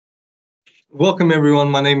Welcome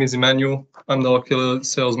everyone, my name is Emmanuel. I'm the Ocular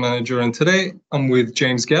Sales Manager and today I'm with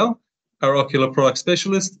James Gow, our Ocular Product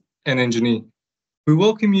Specialist and Engineer. We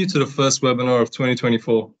welcome you to the first webinar of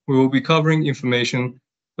 2024. We will be covering information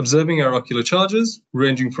observing our ocular chargers,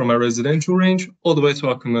 ranging from our residential range all the way to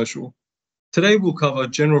our commercial. Today we'll cover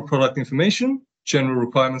general product information, general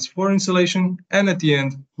requirements for installation, and at the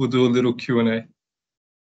end we'll do a little Q&A.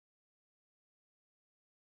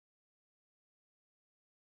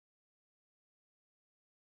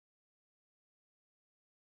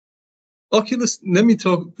 Ocular, let me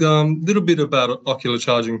talk a little bit about ocular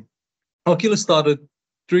charging. Ocular started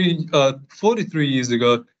 43 years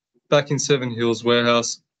ago back in Seven Hills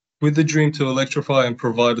warehouse with the dream to electrify and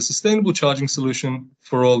provide a sustainable charging solution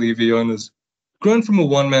for all EV owners. Grown from a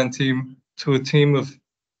one-man team to a team of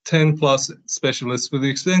 10 plus specialists with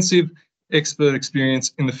extensive expert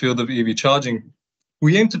experience in the field of EV charging.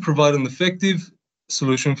 We aim to provide an effective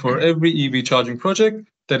solution for every EV charging project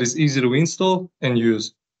that is easy to install and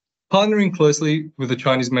use. Partnering closely with a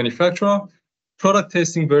Chinese manufacturer, product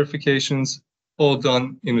testing verifications, all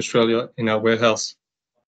done in Australia in our warehouse.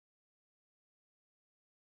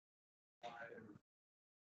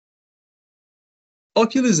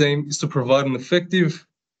 Ocular's aim is to provide an effective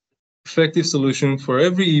solution for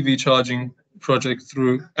every EV charging project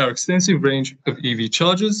through our extensive range of EV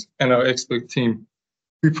chargers and our expert team.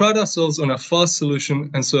 We pride ourselves on our fast solution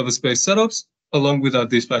and service-based setups, along with our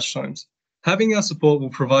dispatch times. Having our support will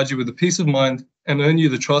provide you with a peace of mind and earn you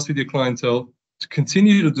the trust with your clientele to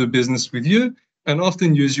continue to do business with you and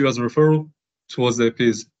often use you as a referral towards their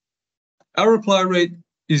peers. Our reply rate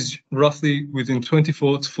is roughly within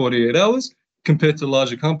 24 to 48 hours compared to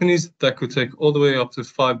larger companies that could take all the way up to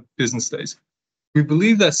 5 business days. We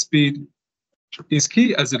believe that speed is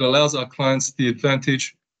key as it allows our clients the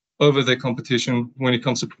advantage over their competition when it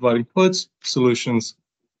comes to providing quotes, solutions.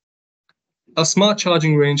 Our smart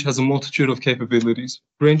charging range has a multitude of capabilities,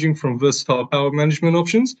 ranging from versatile power management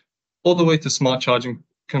options all the way to smart charging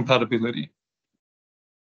compatibility.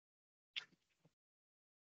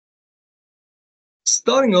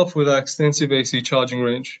 Starting off with our extensive AC charging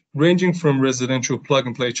range, ranging from residential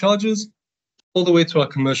plug-and-play chargers all the way to our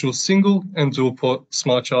commercial single and dual-port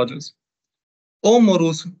smart chargers. All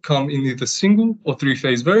models come in either single or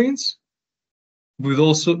three-phase variants,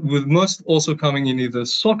 with most also coming in either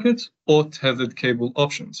socket or tethered cable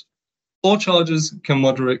options. All chargers can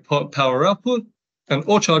moderate power output, and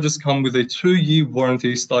all chargers come with a 2-year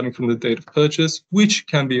warranty starting from the date of purchase, which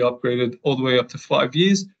can be upgraded all the way up to 5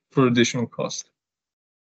 years for additional cost.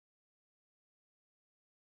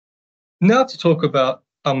 Now to talk about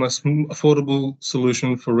our most affordable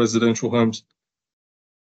solution for residential homes.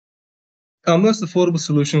 Our most affordable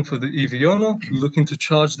solution for the EV owner looking to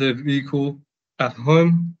charge their vehicle at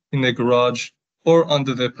home, in their garage, or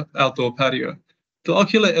under their outdoor patio. The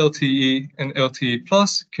Ocular LTE and LTE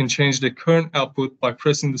Plus can change their current output by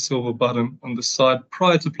pressing the silver button on the side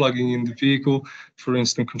prior to plugging in the vehicle for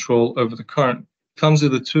instant control over the current. Comes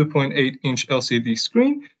with a 2.8-inch LCD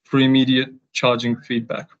screen for immediate charging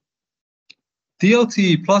feedback. The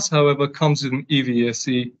LTE Plus, however, comes with an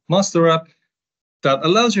EVSE master app that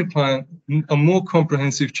allows your client a more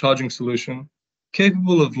comprehensive charging solution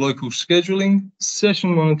capable of local scheduling,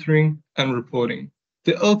 session monitoring, and reporting.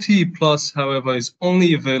 The LTE Plus, however, is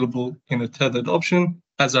only available in a tethered option,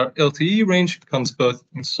 as our LTE range comes both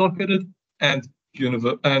in socketed and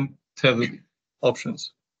tethered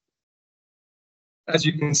options. As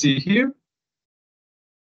you can see here,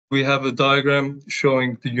 we have a diagram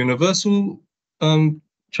showing the universal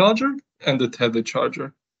charger and the tethered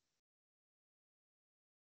charger.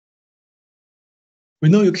 We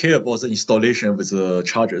know you care about the installation with the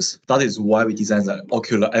chargers. That is why we designed the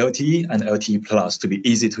Ocular LTE and LTE Plus to be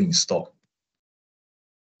easy to install.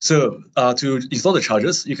 So to install the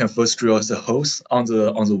chargers, you can first drill the holes on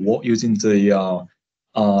the wall using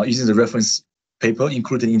the reference paper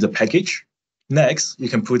included in the package. Next, you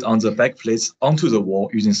can put on the back plates onto the wall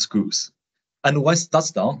using screws. And once that's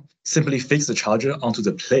done, simply fix the charger onto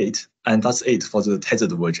the plate, and that's it for the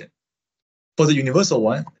tethered version. For the universal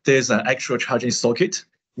one, there's an actual charging socket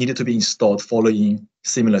needed to be installed following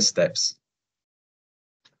similar steps.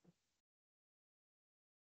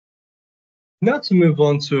 Now to move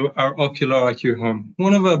on to our Ocular IQ Home,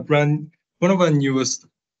 one of our newest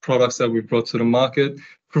products that we brought to the market,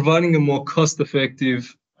 providing a more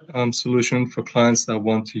cost-effective solution for clients that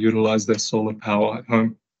want to utilize their solar power at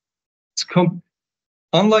home.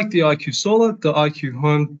 Unlike the IQ Solar, the IQ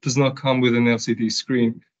Home does not come with an LCD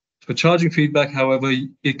screen. For charging feedback, however,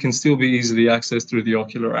 it can still be easily accessed through the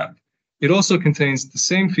Ocular app. It also contains the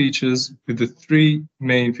same features, with the 3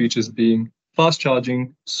 main features being fast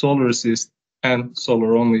charging, solar assist, and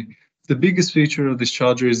solar only. The biggest feature of this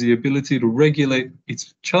charger is the ability to regulate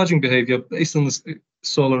its charging behavior based on the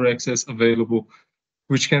solar excess available,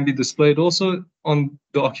 which can be displayed also on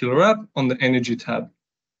the Ocular app on the Energy tab.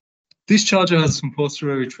 This charger has a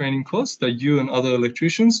compulsory training course that you and other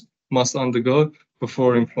electricians must undergo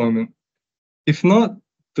before employment. If not,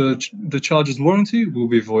 the charger's warranty will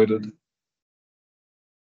be voided.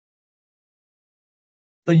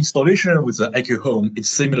 The installation with the EcuHome is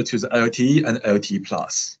similar to the LTE and LTE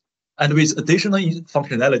Plus. And with additional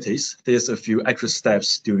functionalities, there's a few extra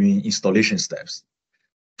steps during installation steps.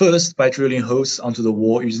 First, by drilling holes onto the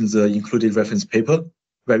wall using the included reference paper,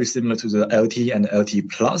 very similar to the LTE and LTE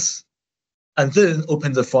Plus. And then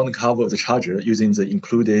open the front cover of the charger using the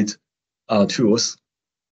included tools,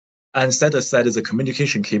 and set aside the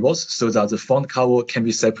communication cables so that the front cover can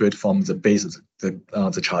be separated from the base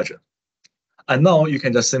of the charger. And now you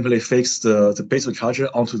can just simply fix the base of the charger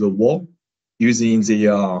onto the wall using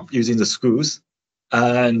the screws,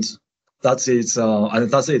 and that's it. And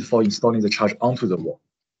that's it for installing the charger onto the wall.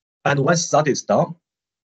 And once that is done,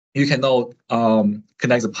 you can now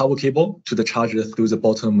connect the power cable to the charger through the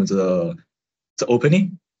bottom of the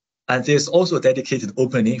opening. And there's also a dedicated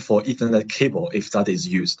opening for Ethernet cable if that is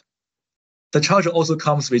used. The charger also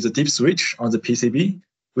comes with a deep switch on the PCB,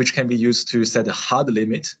 which can be used to set a hard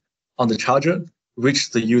limit on the charger, which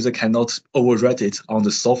the user cannot override it on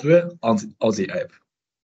the software or the app.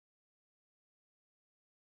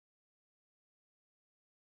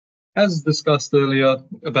 As discussed earlier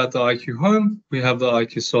about the EcuHome, we have the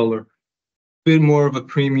EcuSolar, a bit more of a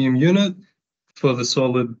premium unit for the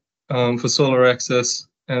for solar access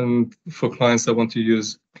and for clients that want to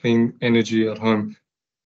use clean energy at home.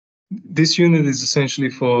 This unit is essentially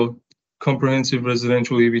for comprehensive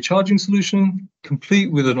residential EV charging solution, complete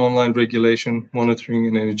with an online regulation, monitoring,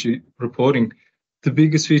 and energy reporting. The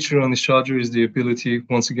biggest feature on this charger is the ability,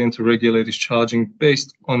 once again, to regulate its charging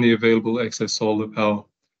based on the available excess solar power.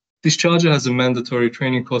 This charger has a mandatory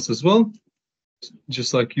training course as well,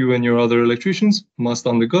 just like you and your other electricians must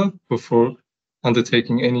undergo before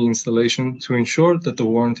undertaking any installation to ensure that the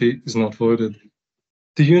warranty is not voided.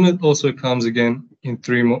 The unit also comes again in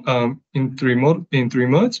three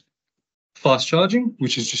modes: fast charging,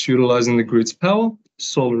 which is just utilizing the grid's power;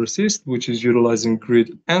 solar assist, which is utilizing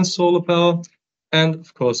grid and solar power; and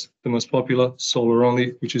of course, the most popular, solar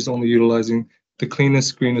only, which is only utilizing the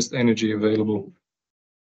cleanest, greenest energy available.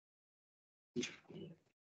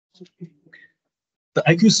 The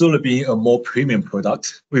EcuSolar being a more premium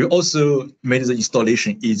product, we also made the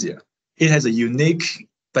installation easier. It has a unique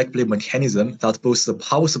backplate mechanism that both the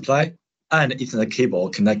power supply and Ethernet cable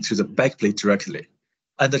connect to the backplate directly.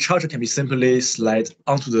 And the charger can be simply slide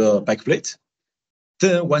onto the backplate.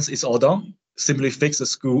 Then once it's all done, simply fix the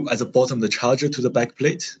screw at the bottom of the charger to the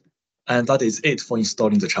backplate. And that is it for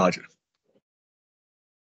installing the charger.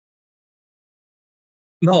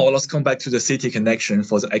 Now let's come back to the CT connection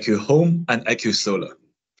for the EcuHome and EcuSolar.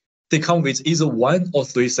 They come with either 1 or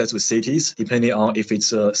 3 sets of CTs, depending on if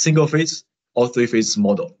it's a single phase or 3-phase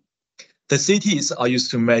model. The CTs are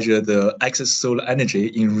used to measure the excess solar energy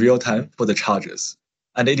in real time for the chargers,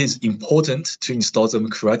 and it is important to install them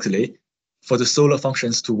correctly for the solar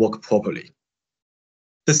functions to work properly.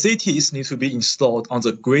 The CTs need to be installed on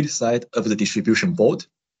the grid side of the distribution board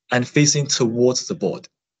and facing towards the board.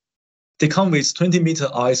 They come with 20-meter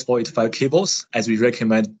RS485 cables, as we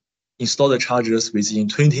recommend install the chargers within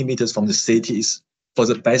 20 meters from the CTs for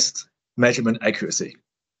the best measurement accuracy.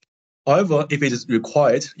 However, if it is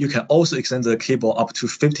required, you can also extend the cable up to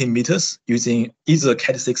 15 meters using either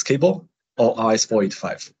Cat6 cable or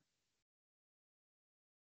RS485.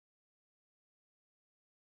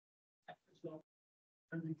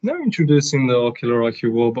 Now introducing the Ocular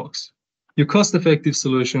IQ Wallbox, your cost-effective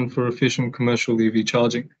solution for efficient commercial EV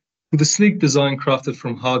charging. With a sleek design crafted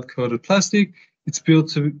from hard-coated plastic, it's built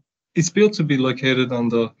to be located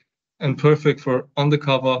under and perfect for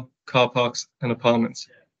undercover car parks and apartments.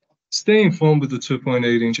 Stay informed with the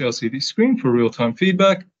 2.8-inch LCD screen for real-time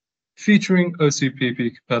feedback, featuring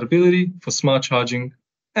OCPP compatibility for smart charging,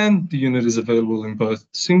 and the unit is available in both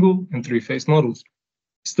single and 3-phase models.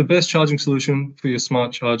 It's the best charging solution for your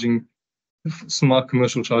smart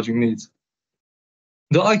commercial charging needs.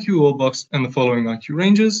 The IQ Wallbox and the following IQ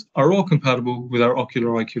ranges are all compatible with our Ocular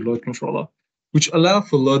IQ load controller, which allow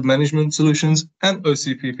for load management solutions, and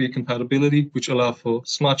OCPP compatibility, which allow for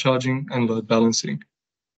smart charging and load balancing.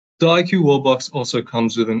 The IQ Wallbox also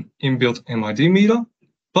comes with an inbuilt MID meter,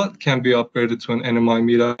 but can be upgraded to an NMI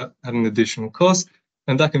meter at an additional cost,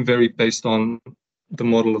 and that can vary based on the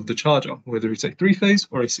model of the charger, whether it's a 3-phase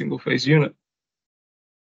or a single-phase unit.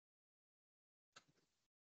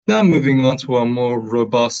 Now moving on to our more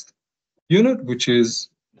robust unit, which is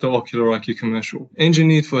the Ocular IQ Commercial.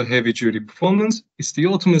 Engineered for heavy-duty performance, it's the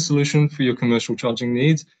ultimate solution for your commercial charging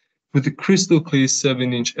needs. With a crystal clear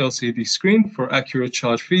 7-inch LCD screen for accurate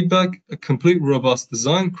charge feedback, a complete robust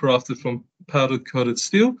design crafted from powder-coated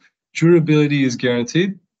steel, durability is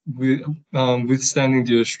guaranteed, withstanding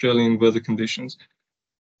the Australian weather conditions.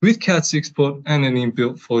 With Cat6 port and an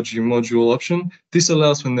inbuilt 4G module option, this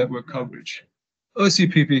allows for network coverage.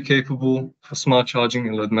 OCPP capable for smart charging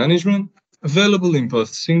and load management, available in both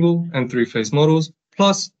single and three-phase models,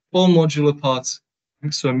 plus all modular parts,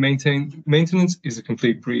 so maintenance is a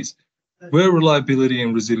complete breeze. Where reliability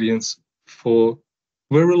and resilience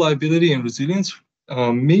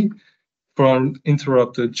meet for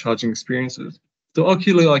uninterrupted charging experiences. The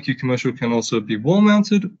Ocular IQ Commercial can also be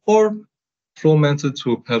wall-mounted or floor-mounted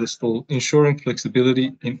to a pedestal, ensuring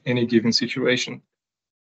flexibility in any given situation.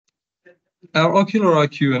 Our Ocular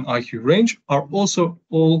IQ and IQ range are also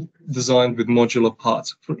all designed with modular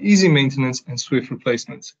parts for easy maintenance and swift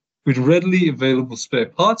replacements, with readily available spare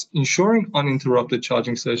parts, ensuring uninterrupted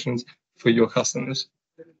charging sessions for your customers.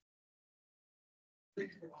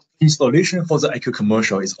 Installation for the IQ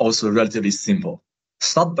Commercial is also relatively simple.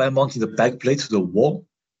 Start by mounting the backplate to the wall,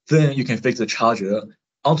 then you can fix the charger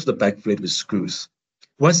onto the backplate with screws.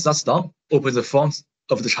 Once that's done, open the front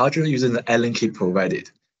of the charger using the Allen key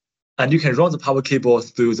provided, and you can run the power cable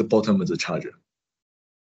through the bottom of the charger.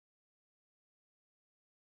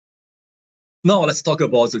 Now let's talk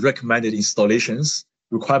about the recommended installations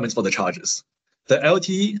requirements for the chargers. The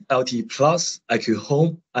LTE, LTE Plus, IQ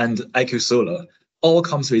Home, and IQ Solar all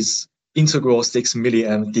comes with integral 6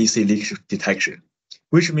 milliamp DC leak detection,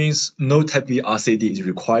 which means no Type B RCD is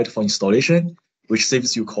required for installation, which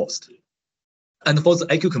saves you cost. And for the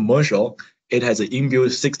IQ Commercial, it has an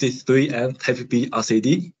inbuilt 63 amp Type B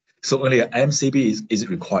RCD, so only an MCB is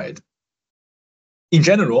required. In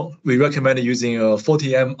general, we recommend using a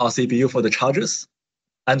 40 amp RCBU for the chargers,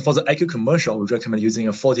 and for the IQ Commercial, we recommend using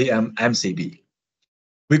a 40 amp MCB.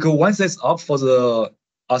 We go one size up for the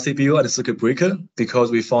RCBU and the circuit breaker because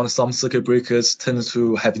we found some circuit breakers tend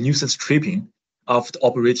to have nuisance tripping after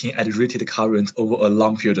operating at rated current over a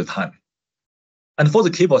long period of time. And for the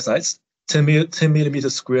cable size, 10 millimeter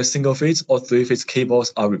square single phase or three-phase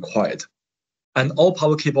cables are required. And all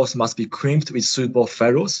power cables must be crimped with suitable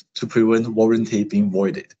ferrules to prevent warranty being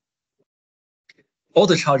voided. All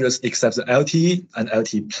the chargers except the LTE and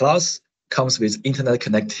LTE Plus comes with internet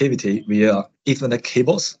connectivity via Ethernet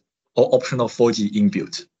cables or optional 4G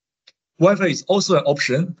inbuilt. Wi-Fi is also an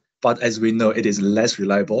option, but as we know, it is less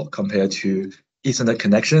reliable compared to Ethernet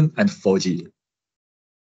connection and 4G.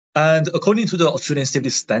 And according to the Australian safety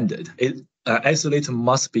standard, an isolator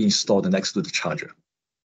must be installed next to the charger.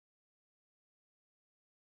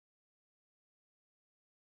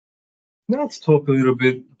 Now let's talk a little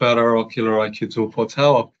bit about our Ocular IQ dual-port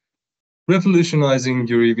tower, revolutionizing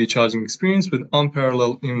your EV charging experience with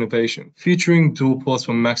unparalleled innovation, featuring dual ports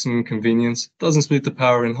for maximum convenience, doesn't split the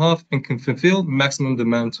power in half, and can fulfill maximum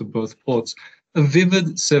demand to both ports. A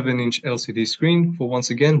vivid 7-inch LCD screen for, once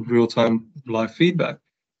again, real-time live feedback,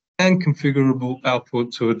 and configurable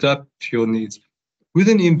output to adapt to your needs. With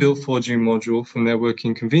an inbuilt 4G module for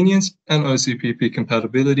networking convenience and OCPP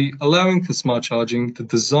compatibility, allowing for smart charging, the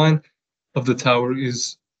design of the tower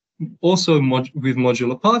is also with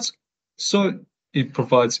modular parts, so it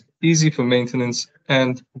provides easy for maintenance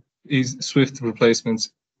and swift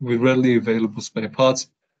replacements with readily available spare parts.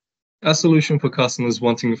 A solution for customers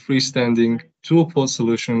wanting a freestanding dual-port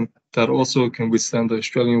solution that also can withstand the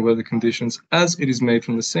Australian weather conditions, as it is made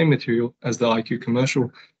from the same material as the IQ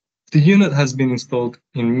Commercial. The unit has been installed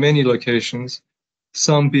in many locations,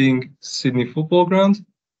 some being Sydney Football Ground,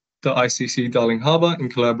 the ICC Darling Harbour in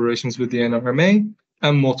collaborations with the NRMA,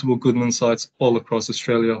 and multiple Goodman sites all across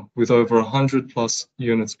Australia, with over 100 plus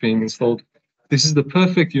units being installed. This is the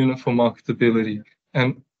perfect unit for marketability,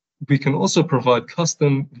 and we can also provide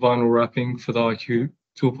custom vinyl wrapping for the IQ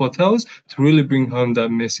dual-port towers to really bring home that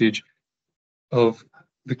message of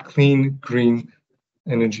the clean, green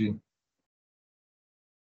energy.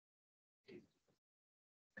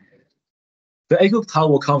 The IQ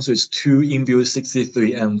tower comes with two inbuilt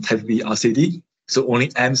 63 amp Type B RCD, so only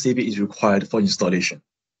MCB is required for installation.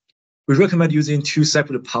 We recommend using two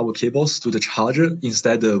separate power cables to the charger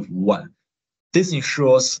instead of one. This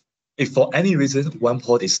ensures if for any reason one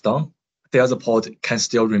port is down, the other port can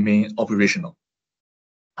still remain operational.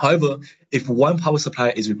 However, if one power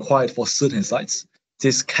supply is required for certain sites,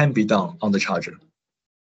 this can be done on the charger.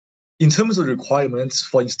 In terms of requirements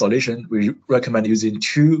for installation, we recommend using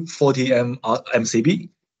two 40 amp MCB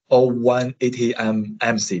or one 80 amp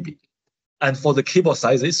MCB. And for the cable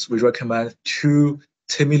sizes, we recommend 2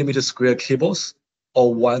 10mm square cables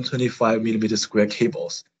or 125mm square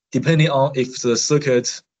cables, depending on if the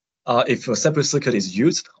circuit, if a separate circuit is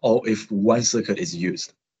used or if one circuit is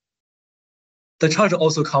used. The charger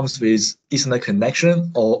also comes with Ethernet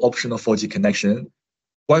connection or optional 4G connection.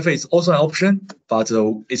 Wi-Fi is also an option, but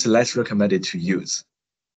it's less recommended to use.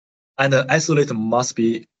 And an isolator must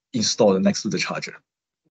be installed next to the charger.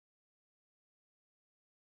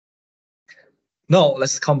 Now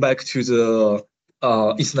let's come back to the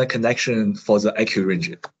Ethernet connection for the IQ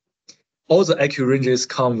range. All the IQ ranges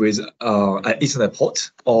come with an Ethernet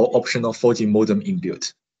port or optional 4G modem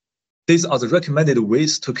inbuilt. These are the recommended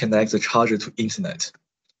ways to connect the charger to internet.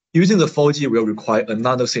 Using the 4G will require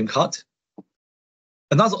another SIM card.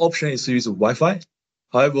 Another option is to use Wi-Fi.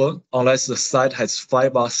 However, unless the site has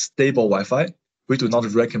fiber stable Wi-Fi, we do not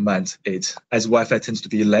recommend it, as Wi-Fi tends to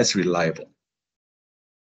be less reliable.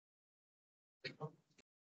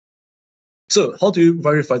 So how do you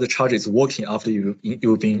verify the charger is working after you've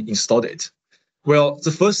been installed it? Well,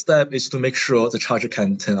 the first step is to make sure the charger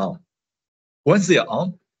can turn on. Once they are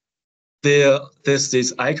on, there's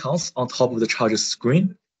these icons on top of the charger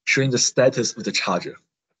screen showing the status of the charger.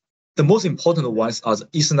 The most important ones are the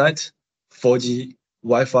Ethernet, 4G,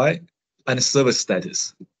 Wi-Fi, and service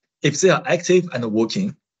status. If they are active and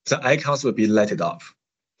working, the icons will be lighted up.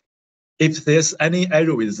 If there's any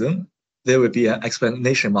error with them, there will be an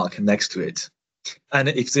exclamation mark next to it. And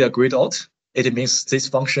if they are grayed out, it means this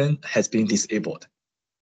function has been disabled.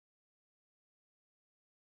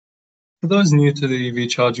 For those new to the EV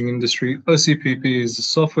charging industry, OCPP is a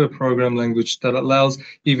software program language that allows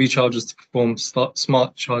EV chargers to perform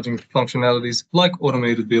smart charging functionalities like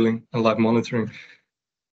automated billing and live monitoring.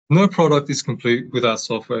 No product is complete without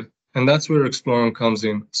software, and that's where Explorum comes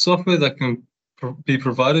in. Software that can be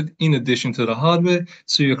provided in addition to the hardware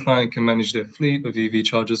so your client can manage their fleet of EV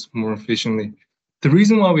chargers more efficiently. The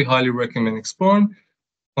reason why we highly recommend Explorum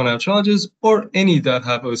on our chargers or any that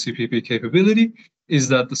have OCPP capability is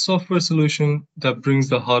that the software solution that brings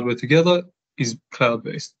the hardware together is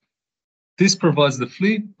cloud-based. This provides the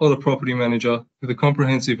fleet or the property manager with a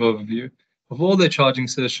comprehensive overview of all their charging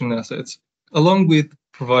session assets, along with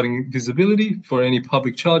providing visibility for any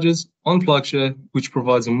public chargers on PlugShare, which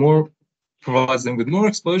provides them with more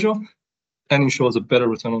exposure and ensures a better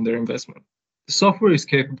return on their investment. The software is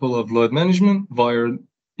capable of load management via an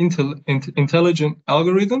intelligent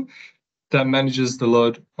algorithm that manages the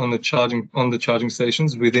load on the charging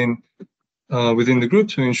stations within the group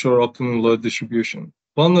to ensure optimal load distribution,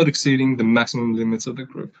 while not exceeding the maximum limits of the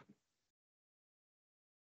group.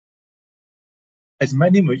 As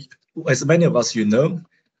many of us know,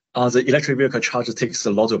 the electric vehicle charger takes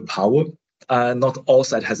a lot of power, and not all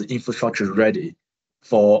sites has the infrastructure ready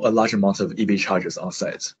for a large amount of EV chargers on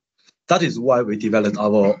site. That is why we developed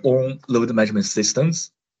our own load management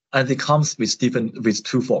systems, and it comes with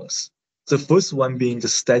two forms. The first one being the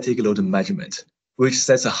static load management, which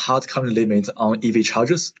sets a hard current limit on EV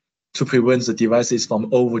chargers to prevent the devices from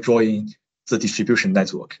overdrawing the distribution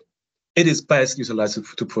network. It is best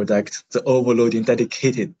utilized to protect the overloading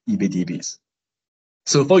dedicated EVDBs.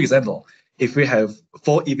 So for example, if we have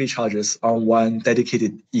 4 EV chargers on one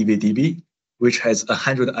dedicated EVDB, which has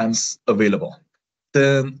 100 amps available,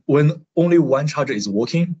 then when only one charger is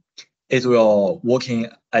working, it will working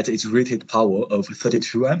at its rated power of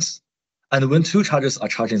 32 amps. And when 2 chargers are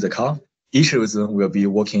charging the car, each of them will be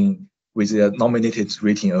working with a nominated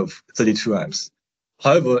rating of 32 amps.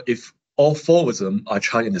 However, if all 4 of them are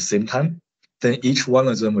charging at the same time, then each one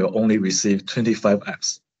of them will only receive 25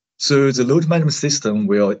 amps. So the load management system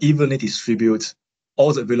will evenly distribute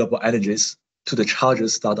all the available energies to the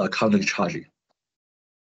chargers that are currently charging.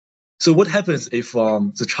 So what happens if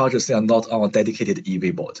the chargers are not on a dedicated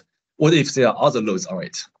EV board? What if there are other loads on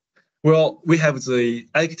it? Well, we have the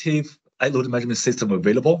active load management system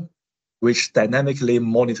available, which dynamically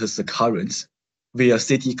monitors the current via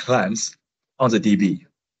CT clamps on the DB.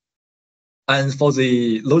 And for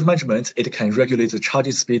the load management, it can regulate the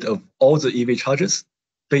charging speed of all the EV chargers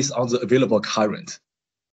based on the available current.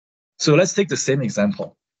 So let's take the same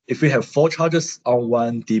example. If we have 4 chargers on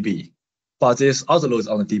one DB, but there's other loads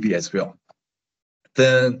on the DB as well,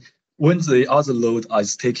 then when the other load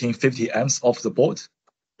is taking 50 amps off the board,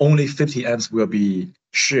 only 50 amps will be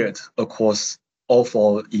shared across all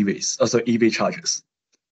 4 EVs, also EV chargers.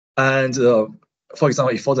 And for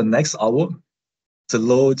example, if for the next hour, the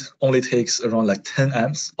load only takes around like 10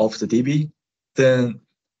 amps off the DB, then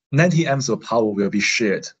 90 amps of power will be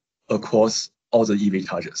shared across all the EV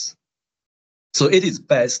chargers. So it is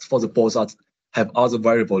best for the boards that have other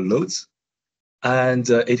variable loads, and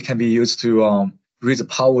it can be used to read the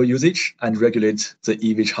power usage, and regulate the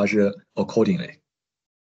EV charger accordingly.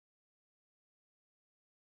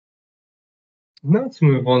 Now to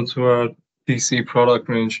move on to our DC product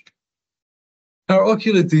range. Our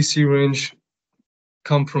Ocular DC range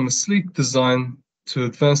come from a sleek design to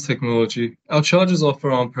advanced technology. Our chargers offer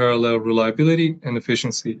unparalleled reliability and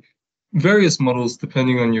efficiency. Various models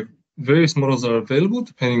are available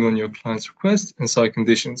depending on your client's request and site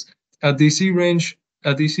conditions. Our DC range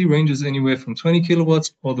is anywhere from 20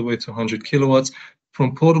 kilowatts all the way to 100 kilowatts,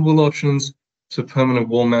 from portable options to permanent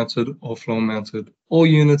wall-mounted or floor-mounted. All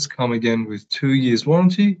units come again with 2 years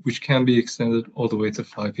warranty, which can be extended all the way to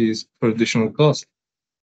 5 years for additional cost.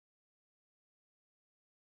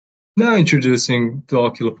 Now introducing the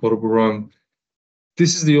Ocular Portable Roam.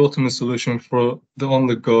 This is the ultimate solution for the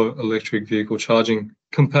on-the-go electric vehicle charging.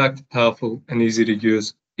 Compact, powerful, and easy to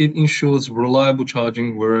use. It ensures reliable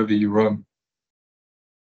charging wherever you roam.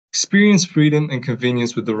 Experience freedom and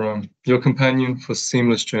convenience with the Roam, your companion for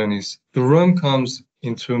seamless journeys. The Roam comes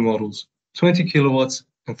in 2 models, 20 kilowatts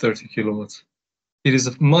and 30 kilowatts. It is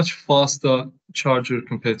a much faster charger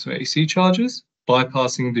compared to AC chargers,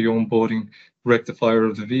 bypassing the onboarding rectifier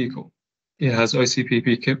of the vehicle. It has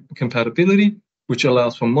OCPP compatibility, which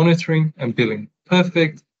allows for monitoring and billing.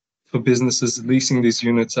 Perfect for businesses leasing these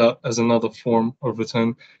units out as another form of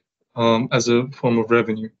return, as a form of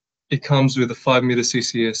revenue. It comes with a 5-meter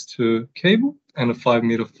CCS2 cable and a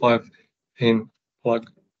 5-meter 5-pin plug.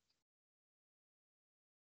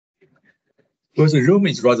 Well, the Roam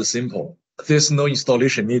is rather simple. There's no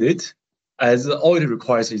installation needed, as all it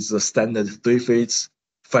requires is a standard 3-phase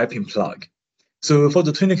 5-pin plug. So for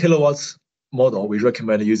the 20 kilowatts model, we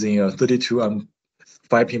recommend using a 32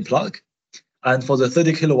 5-pin plug. And for the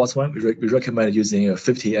 30 kilowatts one, we recommend using a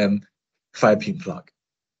 50 5-pin plug.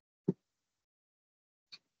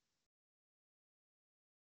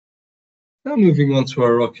 Now moving on to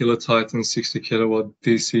our Ocular Titan 60 kilowatt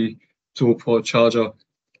DC dual port charger.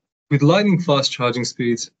 With lightning fast charging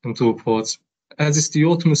speeds and dual ports, as it's the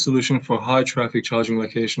ultimate solution for high traffic charging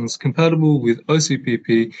locations, compatible with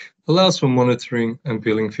OCPP, allows for monitoring and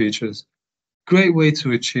billing features. Great way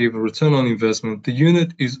to achieve a return on investment. The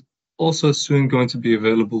unit is also soon going to be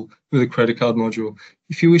available with a credit card module.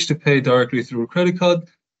 If you wish to pay directly through a credit card,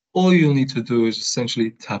 all you'll need to do is essentially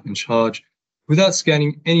tap and charge without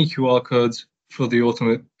scanning any QR codes, for the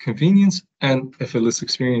ultimate convenience and effortless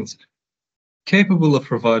experience. Capable of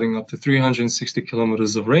providing up to 360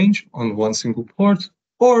 kilometers of range on one single port,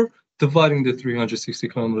 or dividing the 360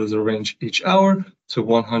 kilometers of range each hour to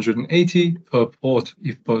 180 per port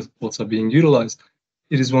if both ports are being utilized.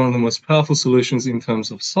 It is one of the most powerful solutions in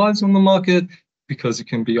terms of size on the market, because it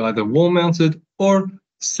can be either wall-mounted or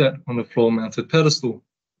set on a floor-mounted pedestal.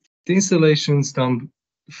 The installations done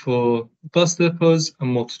for bus depots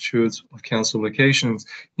and multitudes of council locations,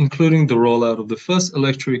 including the rollout of the first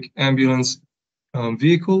electric ambulance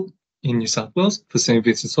vehicle in New South Wales for St.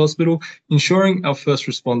 Vincent's Hospital, ensuring our first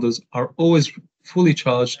responders are always fully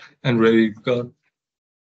charged and ready to go.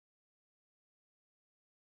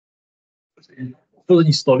 For the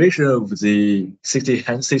installation of the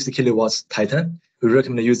 60 kilowatts Titan, we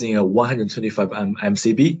recommend using a 125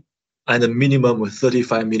 MCB and a minimum of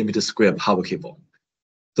 35 millimeter square power cable.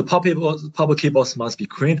 The power cables must be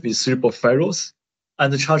cleaned with suitable ferrules,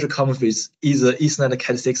 and the charger comes with either Ethernet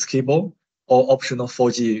Cat6 cable or optional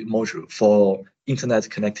 4G module for internet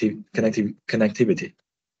connectivity.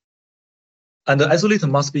 And the isolator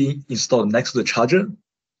must be installed next to the charger,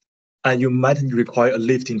 and you might require a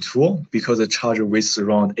lifting tool because the charger weighs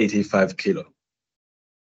around 85 kilo.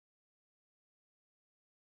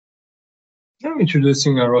 Now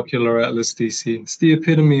introducing our Ocular Atlas DC. It's the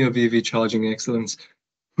epitome of EV charging excellence.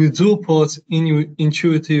 With dual ports,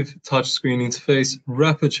 intuitive touchscreen interface,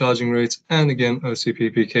 rapid charging rates, and again,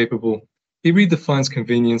 OCPP capable. It redefines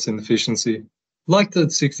convenience and efficiency. Like the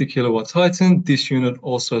 60 kilowatt Titan, this unit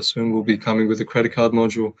also soon will be coming with a credit card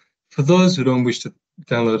module. For those who don't wish to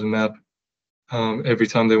download an app every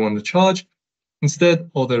time they want to charge, instead,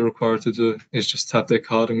 all they're required to do is just tap their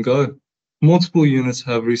card and go. Multiple units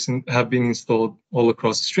have been installed all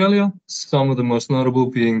across Australia, some of the most notable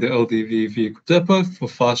being the LDV Vehicle Depot for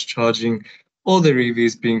fast charging all their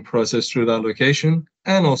EVs being processed through that location,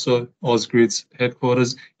 and also Ausgrid's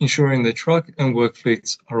headquarters, ensuring their truck and work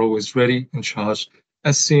fleets are always ready and charged,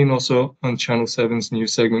 as seen also on Channel 7's new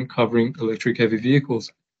segment covering electric heavy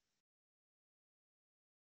vehicles.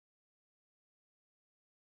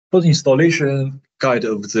 For the installation guide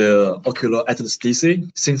of the Ocular Atlas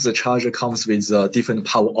DC, since the charger comes with different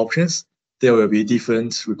power options, there will be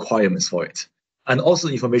different requirements for it. And also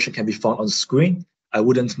information can be found on the screen. I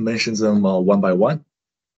wouldn't mention them one by one.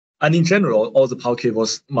 And in general, all the power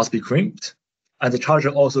cables must be crimped. And the charger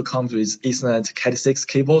also comes with Ethernet Cat6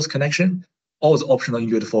 cables connection, or the optional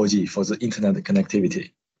inbuilt 4G for the internet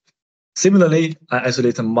connectivity. Similarly, an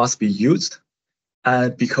isolator must be used.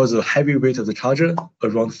 And because of the heavy weight of the charger,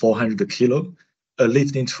 around 400 kilo, a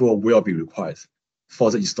lifting tool will be required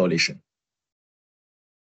for the installation.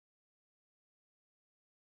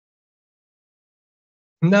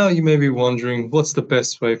 Now you may be wondering, what's the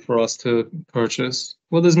best way for us to purchase?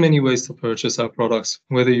 Well, there's many ways to purchase our products,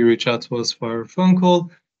 whether you reach out to us via a phone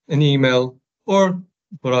call, an email, or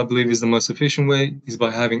what I believe is the most efficient way is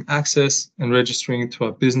by having access and registering to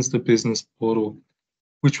our business-to-business portal,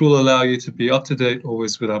 which will allow you to be up to date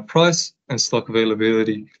always with our price and stock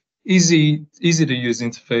availability. Easy to use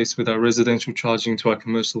interface with our residential charging to our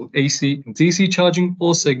commercial AC and DC charging,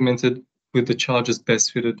 all segmented with the chargers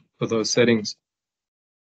best fitted for those settings.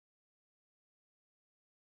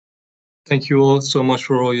 Thank you all so much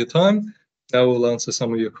for all your time. Now we'll answer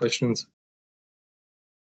some of your questions.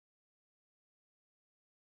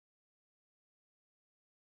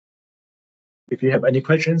 If you have any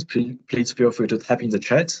questions, please feel free to type in the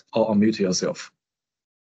chat or unmute yourself.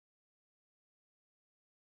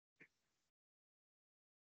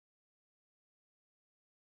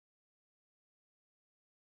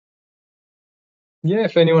 Yeah,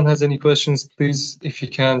 if anyone has any questions, please, if you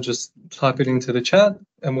can, just type it into the chat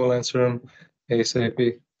and we'll answer them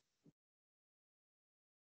ASAP.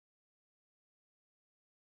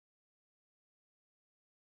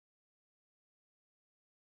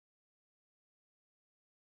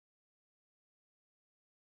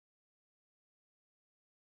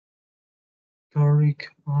 Garik,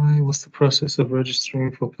 what's the process of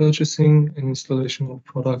registering for purchasing and installation of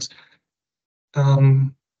products?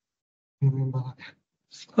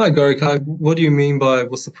 Hi, Garik. What do you mean by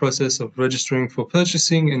what's the process of registering for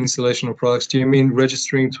purchasing and installation of products? Do you mean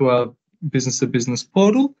registering to our business-to-business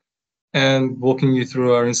portal and walking you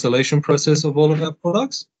through our installation process of all of our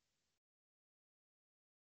products?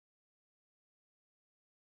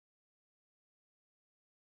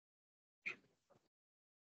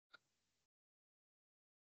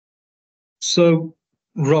 So,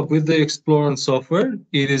 Rob, with the Explorer software,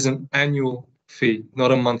 it is an annual fee,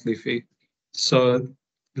 not a monthly fee. So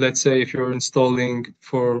let's say if you're installing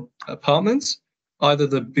for apartments, either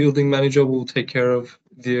the building manager will take care of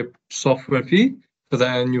the software fee for the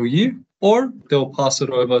annual year, or they'll pass it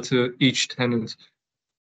over to each tenant.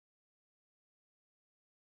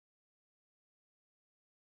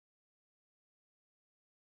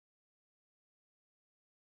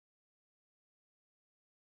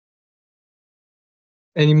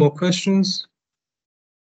 Any more questions?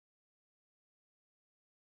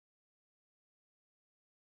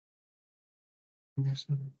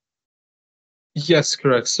 Yes,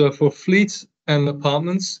 correct. So for fleet and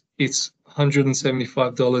apartments, it's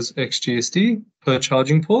 $175 ex GST per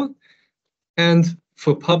charging port. And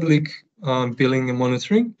for public billing and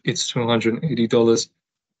monitoring, it's $280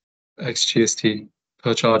 ex GST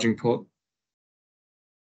per charging port.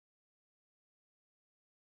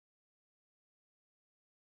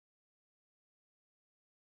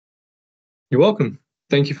 You're welcome.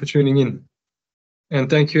 Thank you for tuning in. And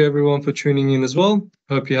thank you everyone for tuning in as well.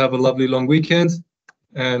 Hope you have a lovely long weekend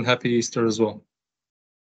and happy Easter as well.